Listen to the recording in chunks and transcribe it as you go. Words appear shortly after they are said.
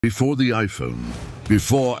Before the iPhone,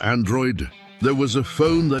 before Android, there was a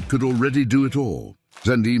phone that could already do it all.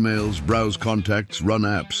 Send emails, browse contacts, run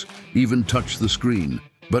apps, even touch the screen.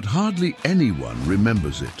 But hardly anyone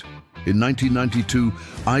remembers it. In 1992,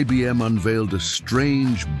 IBM unveiled a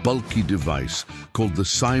strange, bulky device called the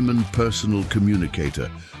Simon Personal Communicator,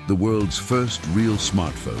 the world's first real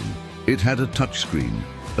smartphone. It had a touchscreen,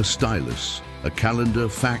 a stylus, a calendar,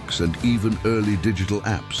 fax, and even early digital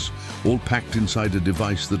apps, all packed inside a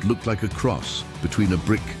device that looked like a cross between a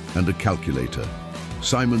brick and a calculator.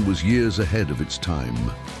 Simon was years ahead of its time,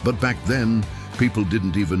 but back then, people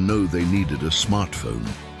didn't even know they needed a smartphone.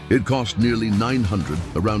 It cost nearly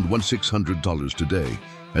 $900, around $1,600 today,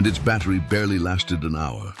 and its battery barely lasted an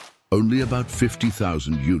hour. Only about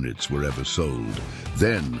 50,000 units were ever sold.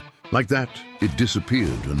 Then, like that, it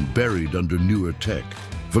disappeared and buried under newer tech,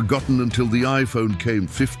 forgotten until the iPhone came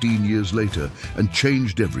 15 years later and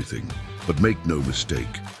changed everything. But make no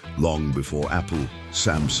mistake, long before Apple,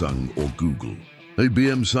 Samsung, or Google,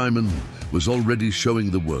 IBM Simon was already showing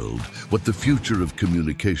the world what the future of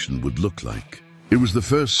communication would look like. It was the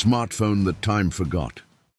first smartphone that time forgot.